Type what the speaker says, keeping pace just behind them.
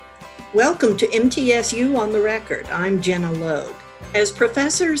Welcome to MTSU on the Record. I'm Jenna Logue. As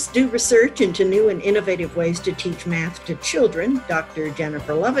professors do research into new and innovative ways to teach math to children, Dr.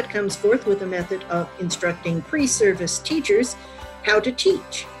 Jennifer Lovett comes forth with a method of instructing pre-service teachers how to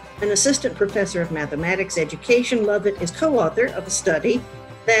teach. An assistant professor of mathematics education, Lovett is co-author of a study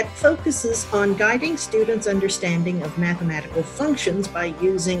that focuses on guiding students' understanding of mathematical functions by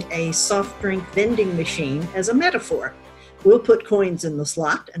using a soft drink vending machine as a metaphor. We'll put coins in the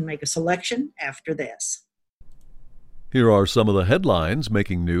slot and make a selection after this. Here are some of the headlines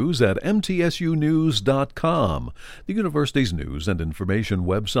making news at mtsunews.com, the university's news and information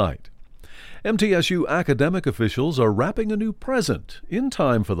website. MTSU academic officials are wrapping a new present in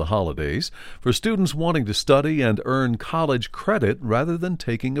time for the holidays for students wanting to study and earn college credit rather than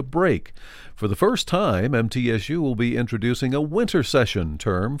taking a break. For the first time, MTSU will be introducing a winter session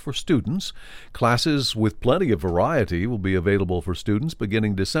term for students. Classes with plenty of variety will be available for students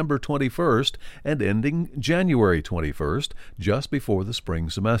beginning December 21st and ending January 21st, just before the spring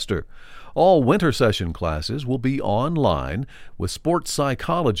semester. All winter session classes will be online, with sports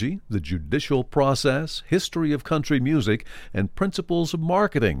psychology, the judicial process, history of country music, and principles of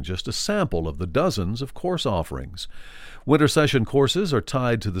marketing, just a sample of the dozens of course offerings. Winter session courses are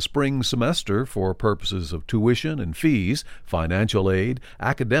tied to the spring semester for purposes of tuition and fees, financial aid,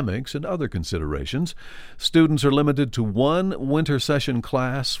 academics, and other considerations. Students are limited to one winter session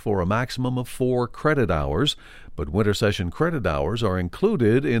class for a maximum of 4 credit hours, but winter session credit hours are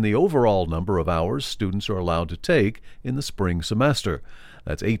included in the overall number of hours students are allowed to take in the spring semester.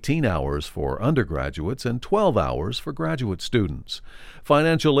 That's 18 hours for undergraduates and 12 hours for graduate students.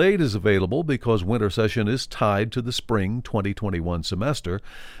 Financial aid is available because winter session is tied to the spring 2021 semester.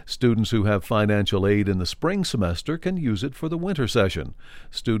 Students who have financial aid in the spring semester can use it for the winter session.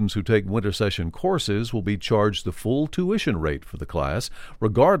 Students who take winter session courses will be charged the full tuition rate for the class,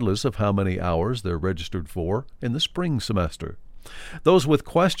 regardless of how many hours they're registered for in the spring semester. Those with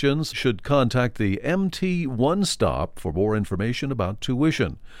questions should contact the MT One Stop for more information about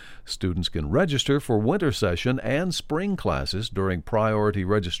tuition. Students can register for winter session and spring classes during priority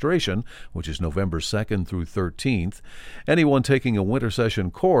registration, which is November 2nd through 13th. Anyone taking a winter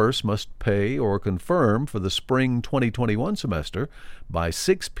session course must pay or confirm for the spring 2021 semester by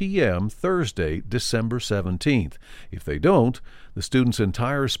 6 p.m. Thursday, December 17th. If they don't, the student's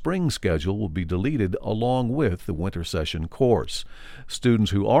entire spring schedule will be deleted along with the winter session course. Students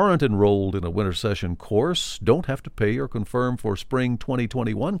who aren't enrolled in a winter session course don't have to pay or confirm for spring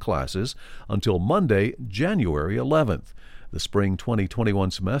 2021 classes until Monday, January 11th. The spring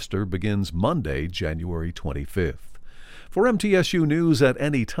 2021 semester begins Monday, January 25th. For MTSU News at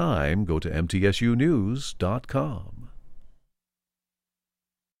any time, go to mtsunews.com.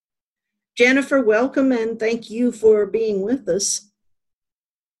 Jennifer, welcome, and thank you for being with us.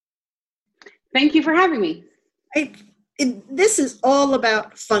 Thank you for having me. This is all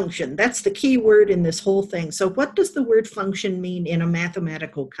about function. That's the key word in this whole thing. So what does the word function mean in a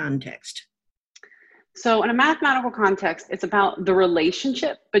mathematical context? So in a mathematical context, it's about the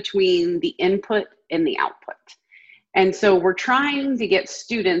relationship between the input and the output. And so we're trying to get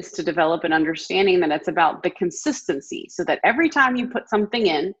students to develop an understanding that it's about the consistency, so that every time you put something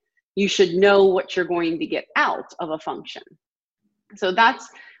in, you should know what you're going to get out of a function. So that's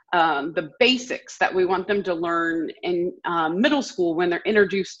the basics that we want them to learn in middle school when they're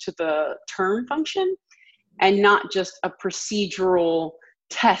introduced to the term function, and not just a procedural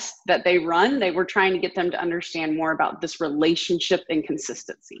test that they run. They were trying to get them to understand more about this relationship and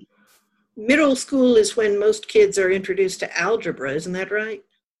consistency. Middle school is when most kids are introduced to algebra, isn't that right?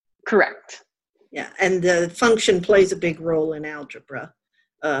 Correct. Yeah, and the function plays a big role in algebra.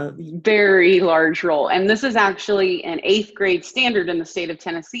 Very large role. And this is actually an 8th grade standard in the state of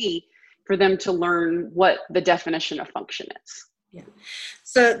Tennessee for them to learn what the definition of function is. Yeah.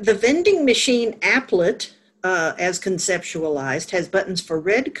 So the vending machine applet, as conceptualized, has buttons for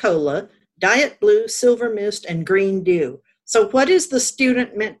red cola, diet blue, silver mist, and green dew. So what is the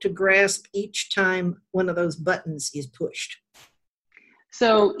student meant to grasp each time one of those buttons is pushed?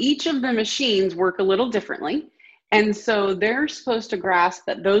 So each of the machines work a little differently. And so they're supposed to grasp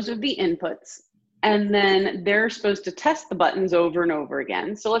that those are the inputs, and then they're supposed to test the buttons over and over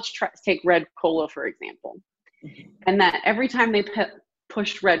again. So let's take red cola, for example. And that every time they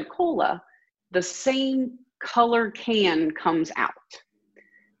push red cola, the same color can comes out.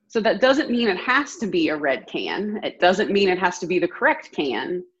 So that doesn't mean it has to be a red can. It doesn't mean it has to be the correct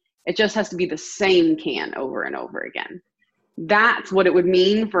can. It just has to be the same can over and over again. That's what it would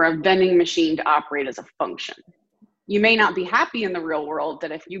mean for a vending machine to operate as a function. You may not be happy in the real world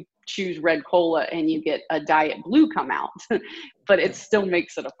that if you choose red cola and you get a diet blue come out, but it still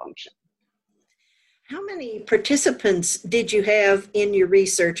makes it a function. How many participants did you have in your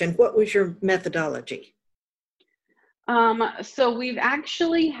research, and what was your methodology? So we've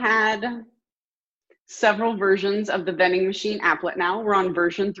actually had several versions of the vending machine applet now. We're on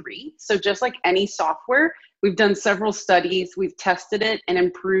version 3. So just like any software, we've done several studies, we've tested it and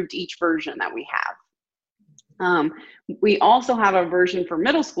improved each version that we have. We also have a version for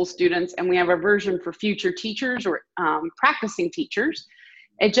middle school students, and we have a version for future teachers or practicing teachers.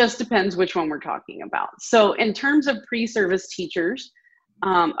 It just depends which one we're talking about. So in terms of pre-service teachers,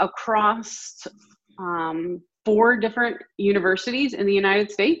 across 4 different universities in the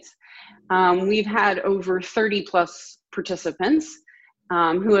United States, we've had over 30 plus participants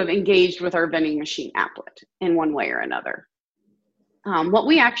who have engaged with our vending machine applet in one way or another. What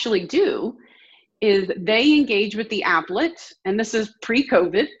we actually do is they engage with the applet, and this is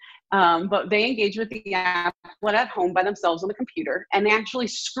pre-COVID, but they engage with the applet at home by themselves on the computer, and they actually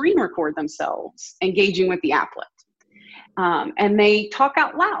screen record themselves engaging with the applet. And they talk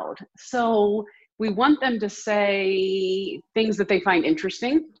out loud. So we want them to say things that they find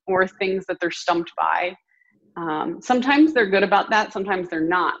interesting or things that they're stumped by. Sometimes they're good about that, sometimes they're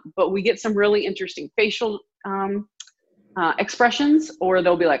not, but we get some really interesting facial expressions, or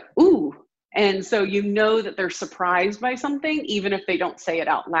they'll be like, ooh. And so you know that they're surprised by something, even if they don't say it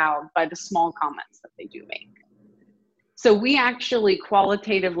out loud, by the small comments that they do make. So we actually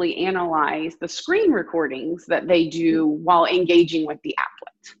qualitatively analyze the screen recordings that they do while engaging with the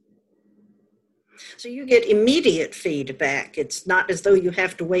applet. So you get immediate feedback. It's not as though you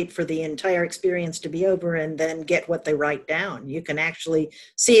have to wait for the entire experience to be over and then get what they write down. You can actually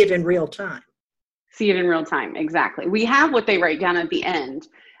see it in real time. See it in real time, exactly. We have what they write down at the end,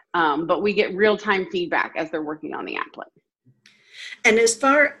 but we get real-time feedback as they're working on the applet. And as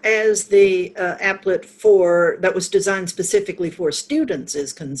far as the applet that was designed specifically for students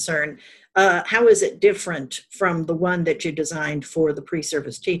is concerned, how is it different from the one that you designed for the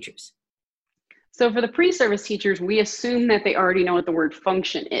pre-service teachers? So for the pre-service teachers, we assume that they already know what the word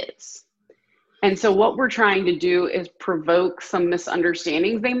function is. And so what we're trying to do is provoke some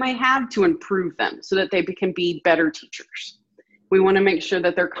misunderstandings they might have to improve them so that they can be better teachers. We want to make sure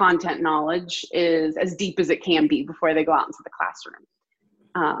that their content knowledge is as deep as it can be before they go out into the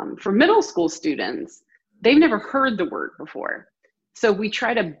classroom. For middle school students, they've never heard the word before. So we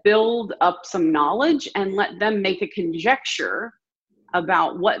try to build up some knowledge and let them make a conjecture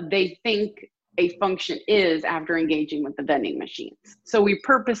about what they think a function is after engaging with the vending machines. So we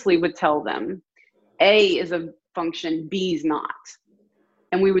purposely would tell them A is a function, B is not.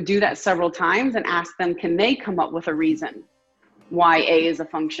 And we would do that several times and ask them, can they come up with a reason why A is a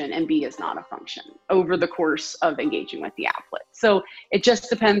function and B is not a function over the course of engaging with the applet. So it just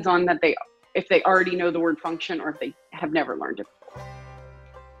depends on that if they already know the word function or if they have never learned it before.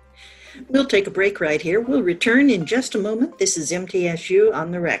 We'll take a break right here. We'll return in just a moment. This is MTSU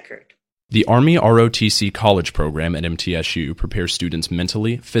on the Record. The Army ROTC College Program at MTSU prepares students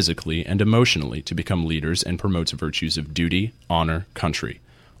mentally, physically, and emotionally to become leaders and promotes virtues of duty, honor, country.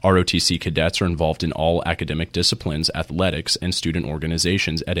 ROTC cadets are involved in all academic disciplines, athletics, and student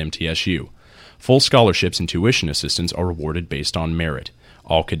organizations at MTSU. Full scholarships and tuition assistance are awarded based on merit.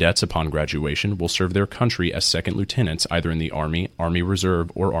 All cadets upon graduation will serve their country as second lieutenants either in the Army, Army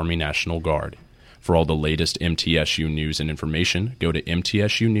Reserve, or Army National Guard. For all the latest MTSU news and information, go to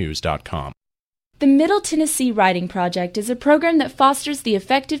mtsunews.com. The Middle Tennessee Writing Project is a program that fosters the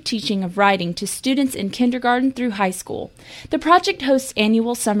effective teaching of writing to students in kindergarten through high school. The project hosts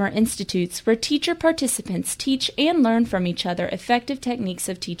annual summer institutes where teacher participants teach and learn from each other effective techniques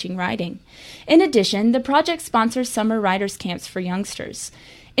of teaching writing. In addition, the project sponsors summer writers' camps for youngsters.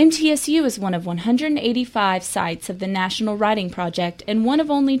 MTSU is one of 185 sites of the National Writing Project and one of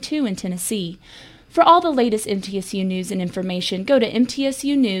only 2 in Tennessee. For all the latest MTSU news and information, go to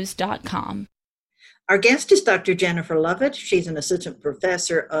mtsunews.com. Our guest is Dr. Jennifer Lovett. She's an assistant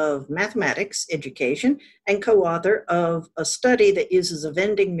professor of mathematics education and co-author of a study that uses a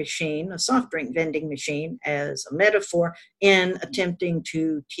vending machine, a soft drink vending machine, as a metaphor in attempting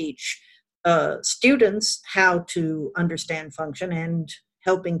to teach students how to understand function and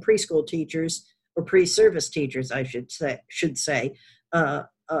helping preschool teachers, or pre-service teachers, I should say,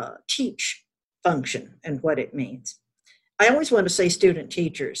 teach function and what it means. I always want to say student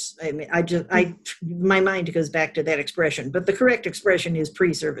teachers. I mean, my mind goes back to that expression, but the correct expression is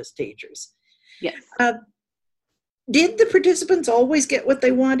pre-service teachers. Yes. Did the participants always get what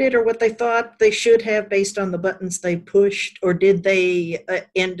they wanted or what they thought they should have based on the buttons they pushed, or did they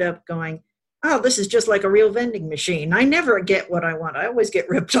end up going, oh, this is just like a real vending machine. I never get what I want. I always get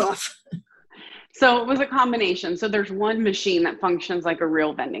ripped off. So it was a combination. So there's one machine that functions like a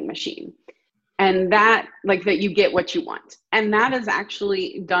real vending machine. And that, like that you get what you want. And that is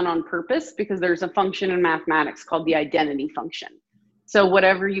actually done on purpose because there's a function in mathematics called the identity function. So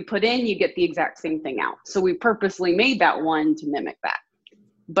whatever you put in, you get the exact same thing out. So we purposely made that one to mimic that.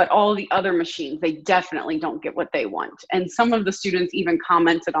 But all the other machines, they definitely don't get what they want. And some of the students even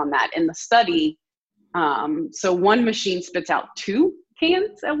commented on that in the study. So one machine spits out 2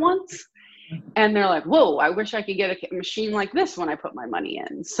 cans at once. And they're like, whoa, I wish I could get a machine like this when I put my money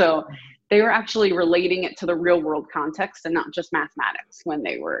in. So they were actually relating it to the real world context and not just mathematics when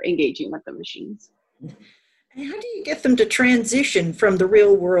they were engaging with the machines. And how do you get them to transition from the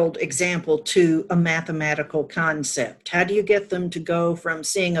real world example to a mathematical concept? How do you get them to go from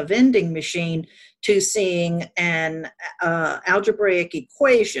seeing a vending machine to seeing an algebraic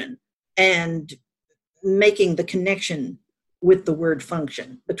equation and making the connection with the word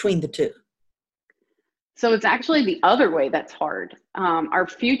function between the two? So it's actually the other way that's hard. Our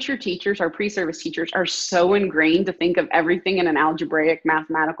future teachers, our pre-service teachers, are so ingrained to think of everything in an algebraic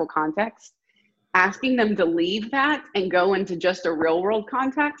mathematical context. Asking them to leave that and go into just a real world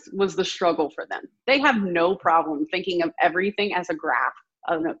context was the struggle for them. They have no problem thinking of everything as a graph,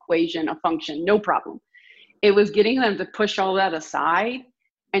 an equation, a function, no problem. It was getting them to push all that aside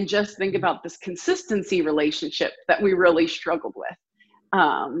and just think about this consistency relationship that we really struggled with.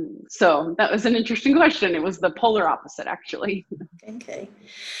 So that was an interesting question. It was the polar opposite, actually. Okay.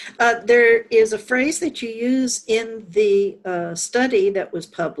 There is a phrase that you use in the study that was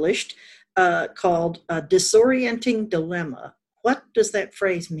published called a disorienting dilemma. What does that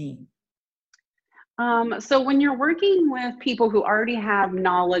phrase mean? So when you're working with people who already have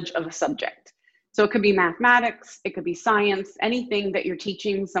knowledge of a subject, so it could be mathematics, it could be science, anything that you're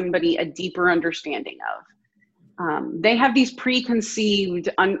teaching somebody a deeper understanding of. They have these preconceived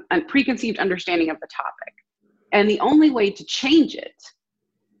understanding of the topic. And the only way to change it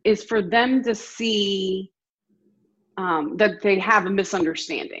is for them to see that they have a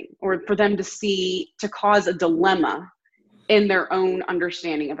misunderstanding, or for them to cause a dilemma in their own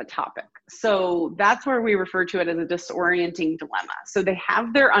understanding of a topic. So that's where we refer to it as a disorienting dilemma. So they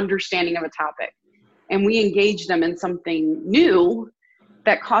have their understanding of a topic and we engage them in something new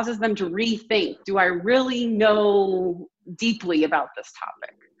that causes them to rethink, do I really know deeply about this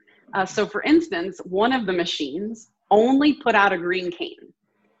topic? So for instance, one of the machines only put out a green can.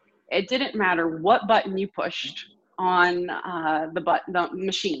 It didn't matter what button you pushed on the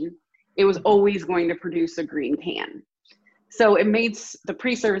machine, it was always going to produce a green can. So it made the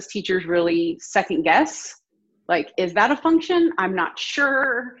pre-service teachers really second guess, like, is that a function? I'm not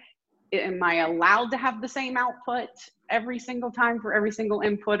sure. Am I allowed to have the same output every single time for every single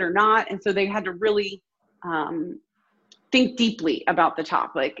input or not? And so they had to really think deeply about the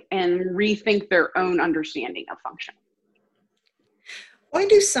topic and rethink their own understanding of function. Why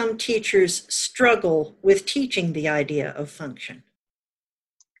do some teachers struggle with teaching the idea of function?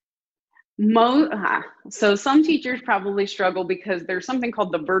 So some teachers probably struggle because there's something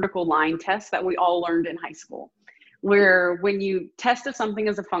called the vertical line test that we all learned in high school, where when you test if something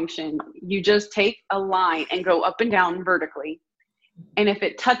is a function, you just take a line and go up and down vertically. And if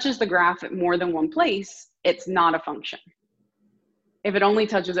it touches the graph at more than one place, it's not a function. If it only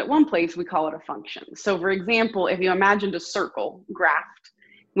touches at one place, we call it a function. So for example, if you imagined a circle graphed,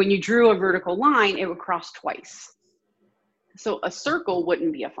 when you drew a vertical line, it would cross twice. So a circle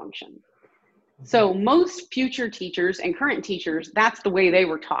wouldn't be a function. So most future teachers and current teachers, that's the way they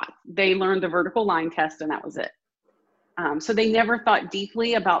were taught. They learned the vertical line test and that was it. So they never thought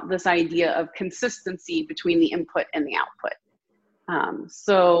deeply about this idea of consistency between the input and the output.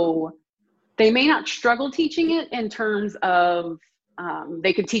 So they may not struggle teaching it in terms of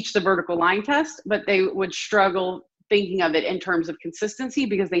they could teach the vertical line test, but they would struggle thinking of it in terms of consistency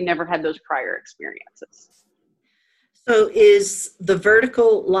because they never had those prior experiences. So is the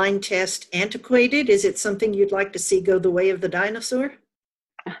vertical line test antiquated? Is it something you'd like to see go the way of the dinosaur?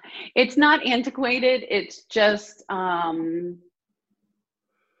 It's not antiquated. It's just,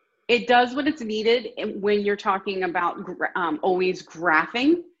 it does what it's needed when you're talking about always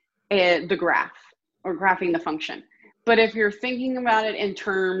graphing the graph or graphing the function. But if you're thinking about it in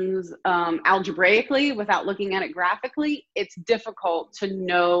terms algebraically without looking at it graphically, it's difficult to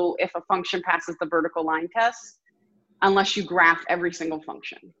know if a function passes the vertical line test unless you graph every single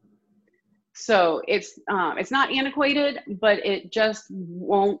function. So it's not antiquated, but it just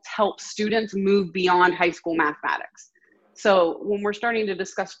won't help students move beyond high school mathematics. So when we're starting to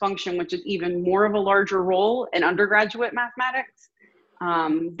discuss function, which is even more of a larger role in undergraduate mathematics,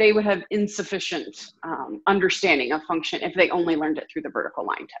 they would have insufficient understanding of function if they only learned it through the vertical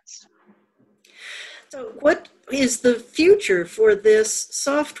line test. So what is the future for this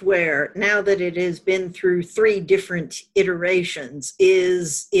software now that it has been through 3 different iterations?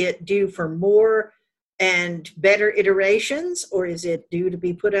 Is it due for more and better iterations, or is it due to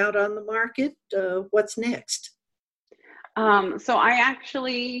be put out on the market? What's next? So I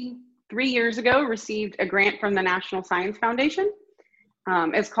actually, 3 years ago, received a grant from the National Science Foundation.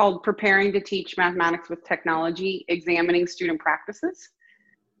 It's called Preparing to Teach Mathematics with Technology, Examining Student Practices.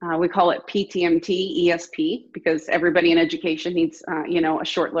 We call it PTMT ESP because everybody in education needs, a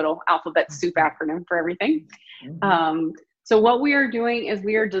short little alphabet soup acronym for everything. So what we are doing is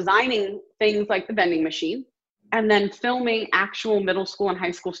we are designing things like the vending machine and then filming actual middle school and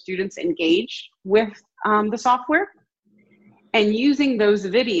high school students engaged with the software and using those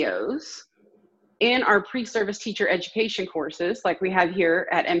videos in our pre-service teacher education courses like we have here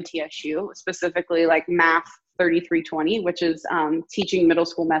at MTSU, specifically like Math 3320, which is teaching middle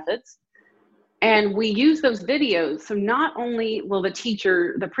school methods. And we use those videos, so not only will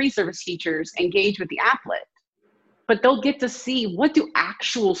the pre-service teachers engage with the applet, but they'll get to see what do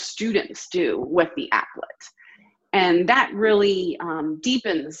actual students do with the applet. And that really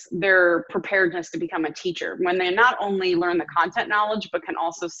deepens their preparedness to become a teacher when they not only learn the content knowledge, but can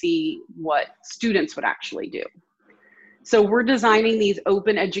also see what students would actually do. So we're designing these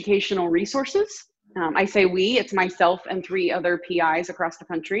open educational resources. I say we, it's myself and 3 other PIs across the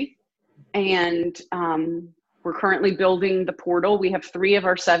country. And we're currently building the portal. We have 3 of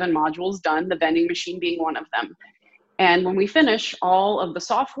our 7 modules done, the vending machine being one of them. And when we finish, all of the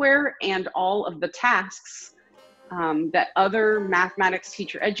software and all of the tasks that other mathematics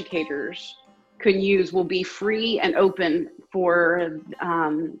teacher educators can use will be free and open for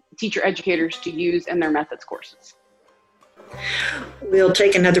teacher educators to use in their methods courses. We'll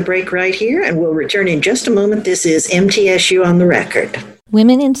take another break right here, and we'll return in just a moment. This is MTSU on the Record.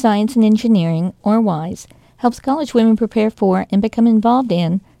 Women in Science and Engineering, or WISE, helps college women prepare for and become involved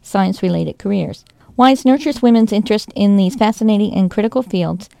in science-related careers. WISE nurtures women's interest in these fascinating and critical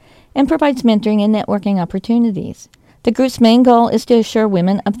fields and provides mentoring and networking opportunities. The group's main goal is to assure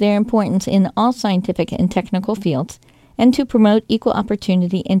women of their importance in all scientific and technical fields and to promote equal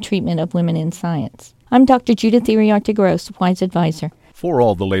opportunity and treatment of women in science. I'm Dr. Judith Iriarte-Gross, WISE Advisor. For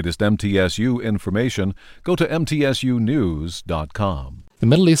all the latest MTSU information, go to mtsunews.com. The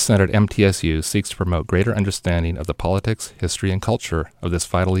Middle East Center at MTSU seeks to promote greater understanding of the politics, history, and culture of this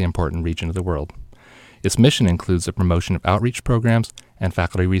vitally important region of the world. Its mission includes the promotion of outreach programs and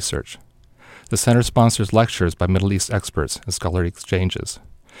faculty research. The center sponsors lectures by Middle East experts and scholarly exchanges.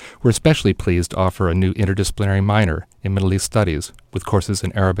 We're especially pleased to offer a new interdisciplinary minor in Middle East Studies with courses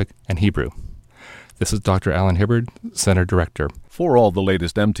in Arabic and Hebrew. This is Dr. Alan Hibbard, Center Director. For all the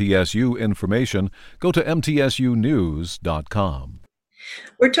latest MTSU information, go to mtsunews.com.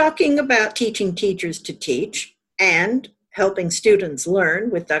 We're talking about teaching teachers to teach and helping students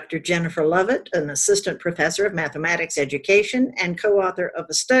learn with Dr. Jennifer Lovett, an assistant professor of mathematics education and co-author of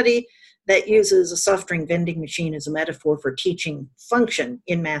a study that uses a soft drink vending machine as a metaphor for teaching function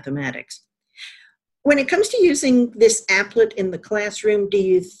in mathematics. When it comes to using this applet in the classroom, do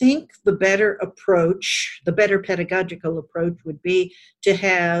you think the better pedagogical approach would be to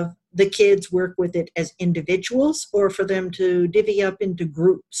have the kids work with it as individuals, or for them to divvy up into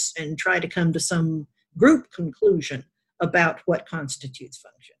groups and try to come to some group conclusion about what constitutes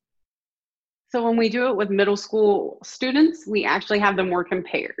function? So when we do it with middle school students, we actually have them work in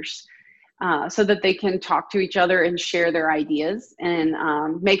pairs so that they can talk to each other and share their ideas and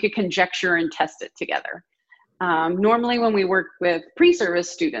make a conjecture and test it together. Normally when we work with pre-service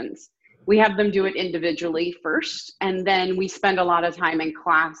students, we have them do it individually first, and then we spend a lot of time in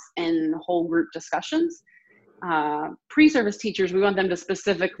class in whole group discussions. Pre-service teachers, we want them to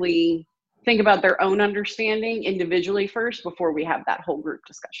specifically think about their own understanding individually first before we have that whole group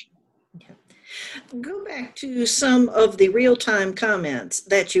discussion. Okay. Go back to some of the real-time comments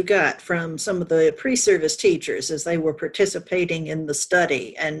that you got from some of the pre-service teachers as they were participating in the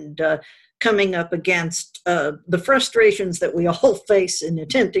study and coming up against the frustrations that we all face in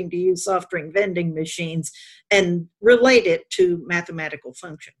attempting to use soft drink vending machines and relate it to mathematical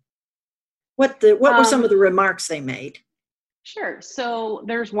function. What were some of the remarks they made? Sure. So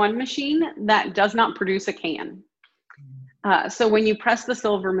there's one machine that does not produce a can. So when you press the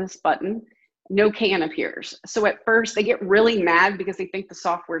silver miss button, no can appears. So at first they get really mad because they think the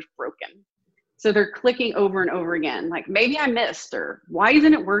software is broken. So they're clicking over and over again, like maybe I missed, or why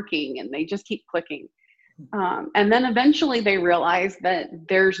isn't it working? And they just keep clicking. And then eventually they realize that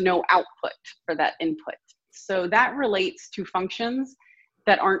there's no output for that input. So that relates to functions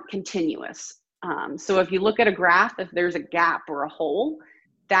that aren't continuous. So if you look at a graph, if there's a gap or a hole,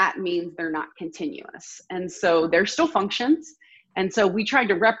 that means they're not continuous. And so they're still functions. And so we tried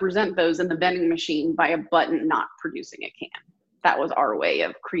to represent those in the vending machine by a button not producing a can. That was our way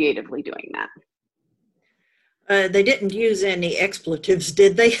of creatively doing that. They didn't use any expletives,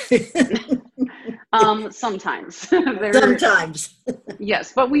 did they? Sometimes. Sometimes.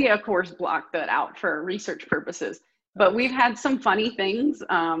 Yes, but we, of course, blocked that out for research purposes. But we've had some funny things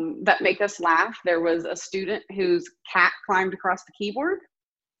that make us laugh. There was a student whose cat climbed across the keyboard,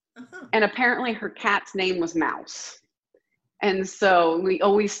 and apparently her cat's name was Mouse. And so we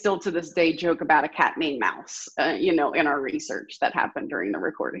always still to this day joke about a cat named Mouse, in our research that happened during the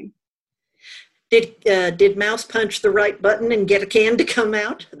recording. Did Mouse punch the right button and get a can to come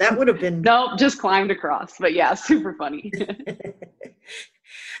out? That would have been... Nope, just climbed across. But yeah, super funny.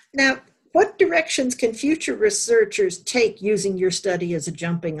 Now, what directions can future researchers take using your study as a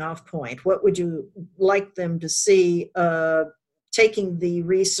jumping off point? What would you like them to see taking the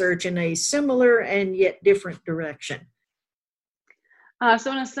research in a similar and yet different direction?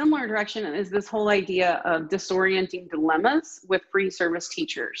 So in a similar direction is this whole idea of disorienting dilemmas with pre-service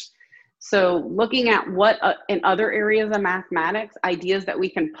teachers. So looking at what in other areas of mathematics, ideas that we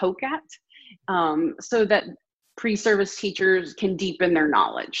can poke at so that pre-service teachers can deepen their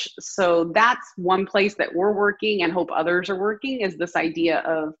knowledge. So that's one place that we're working and hope others are working, is this idea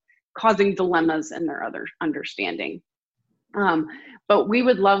of causing dilemmas in their other understanding. But we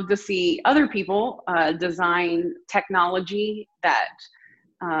would love to see other people design technology that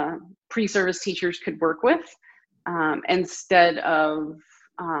pre-service teachers could work with instead of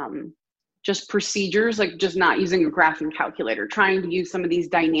just procedures, like just not using a graphing calculator, trying to use some of these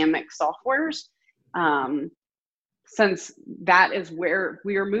dynamic softwares, since that is where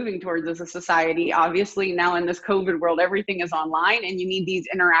we are moving towards as a society. Obviously, now in this COVID world, everything is online, and you need these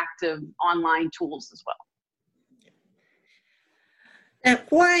interactive online tools as well. Now,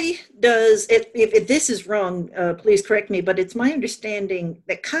 why does, if this is wrong, please correct me, but it's my understanding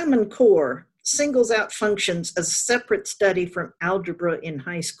that Common Core singles out functions as a separate study from algebra in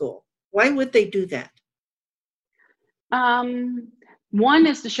high school. Why would they do that? One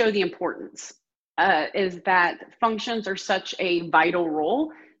is to show the importance, is that functions are such a vital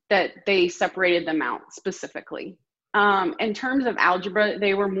role that they separated them out specifically. In terms of algebra,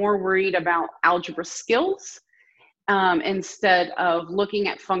 they were more worried about algebra skills instead of looking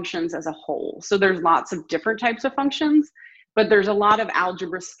at functions as a whole. So there's lots of different types of functions, but there's a lot of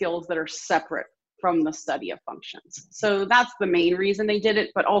algebra skills that are separate from the study of functions. So that's the main reason they did it,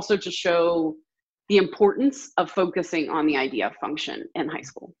 but also to show the importance of focusing on the idea of function in high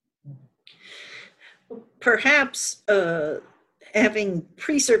school. Perhaps having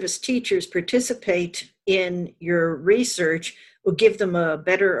pre-service teachers participate in your research will give them a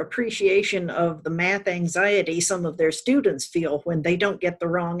better appreciation of the math anxiety some of their students feel when they don't get the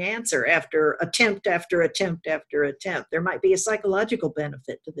wrong answer after attempt after attempt after attempt. There might be a psychological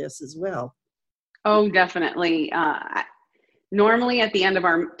benefit to this as well. Oh, definitely. Normally at the end of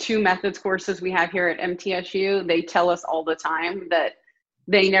our 2 methods courses we have here at MTSU, they tell us all the time that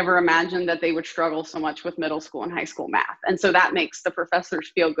they never imagined that they would struggle so much with middle school and high school math. And so that makes the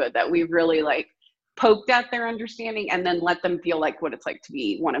professors feel good that we've really poked at their understanding and then let them feel like what it's like to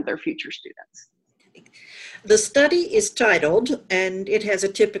be one of their future students. The study is titled, and it has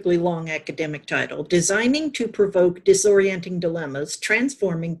a typically long academic title, Designing to Provoke Disorienting Dilemmas,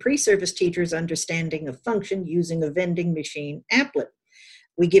 Transforming Pre-Service Teachers' Understanding of Function Using a Vending Machine Applet.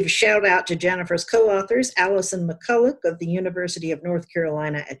 We give a shout out to Jennifer's co-authors, Allison McCulloch of the University of North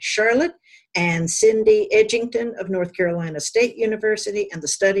Carolina at Charlotte and Cindy Edgington of North Carolina State University, and the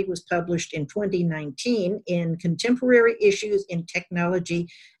study was published in 2019 in Contemporary Issues in Technology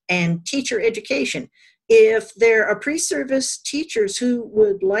and Teacher Education. If there are pre-service teachers who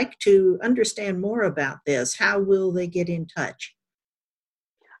would like to understand more about this, how will they get in touch?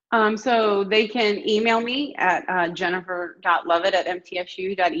 So they can email me at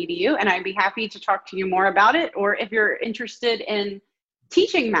jennifer.lovett@mtsu.edu, and I'd be happy to talk to you more about it. Or if you're interested in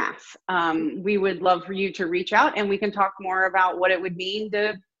teaching math, we would love for you to reach out and we can talk more about what it would mean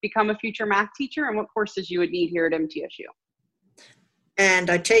to become a future math teacher and what courses you would need here at MTSU. And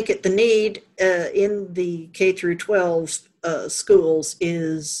I take it the need in the K through 12 schools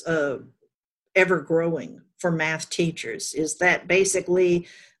is ever growing for math teachers. Is that basically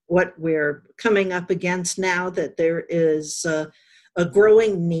what we're coming up against now, that there is a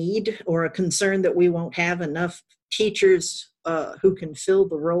growing need or a concern that we won't have enough teachers who can fill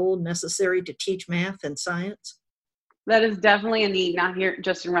the role necessary to teach math and science? That is definitely a need, not here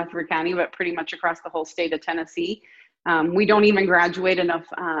just in Rutherford County, but pretty much across the whole state of Tennessee. We don't even graduate enough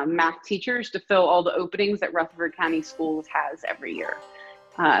math teachers to fill all the openings that Rutherford County Schools has every year.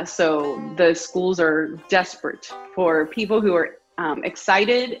 So the schools are desperate for people who are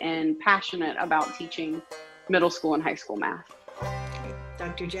excited and passionate about teaching middle school and high school math.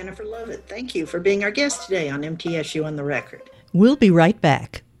 Dr. Jennifer Lovett, thank you for being our guest today on MTSU on the Record. We'll be right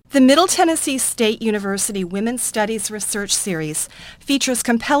back. The Middle Tennessee State University Women's Studies Research Series features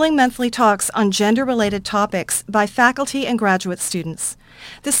compelling monthly talks on gender-related topics by faculty and graduate students.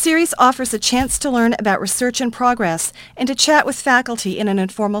 The series offers a chance to learn about research in progress and to chat with faculty in an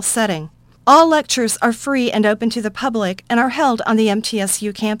informal setting. All lectures are free and open to the public and are held on the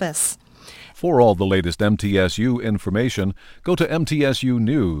MTSU campus. For all the latest MTSU information, go to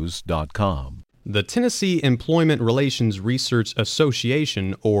mtsunews.com. The Tennessee Employment Relations Research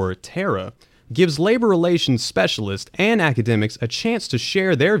Association, or TARA, gives labor relations specialists and academics a chance to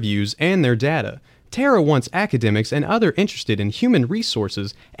share their views and their data. TARA wants academics and others interested in human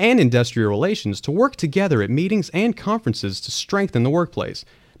resources and industrial relations to work together at meetings and conferences to strengthen the workplace.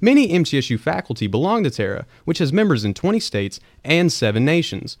 Many MTSU faculty belong to TARA, which has members in 20 states and 7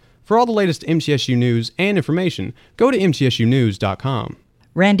 nations. For all the latest MTSU news and information, go to mtsunews.com.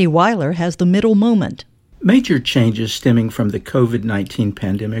 Randy Weiler has the middle moment. Major changes stemming from the COVID-19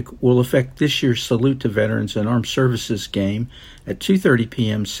 pandemic will affect this year's Salute to Veterans and Armed Services game at 2:30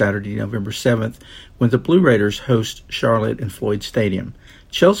 p.m. Saturday, November 7th, when the Blue Raiders host Charlotte in Floyd Stadium.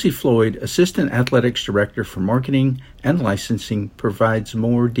 Chelsea Floyd, Assistant Athletics Director for Marketing and Licensing, provides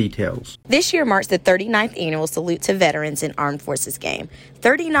more details. This year marks the 39th annual Salute to Veterans and Armed Forces game.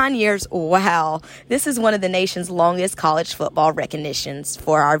 39 years, wow! This is one of the nation's longest college football recognitions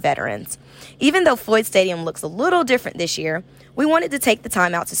for our veterans. Even though Floyd Stadium looks a little different this year, we wanted to take the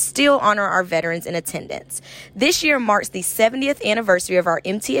time out to still honor our veterans in attendance. This year marks the 70th anniversary of our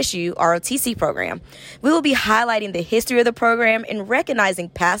MTSU ROTC program. We will be highlighting the history of the program and recognizing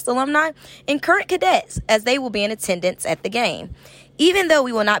past alumni and current cadets as they will be in attendance at the game. Even though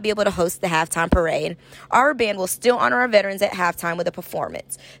we will not be able to host the halftime parade, our band will still honor our veterans at halftime with a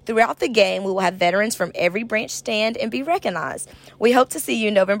performance. Throughout the game, we will have veterans from every branch stand and be recognized. We hope to see you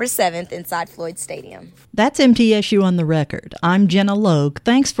November 7th inside Floyd Stadium. That's MTSU on the Record. I'm Jenna Logue.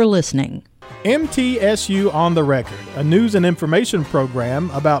 Thanks for listening. MTSU on the Record, a news and information program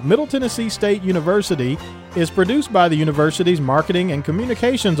about Middle Tennessee State University, is produced by the university's Marketing and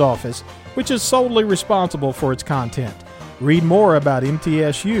Communications Office, which is solely responsible for its content. Read more about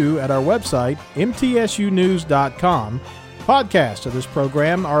MTSU at our website, mtsunews.com. Podcasts of this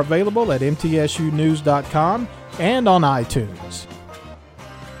program are available at mtsunews.com and on iTunes.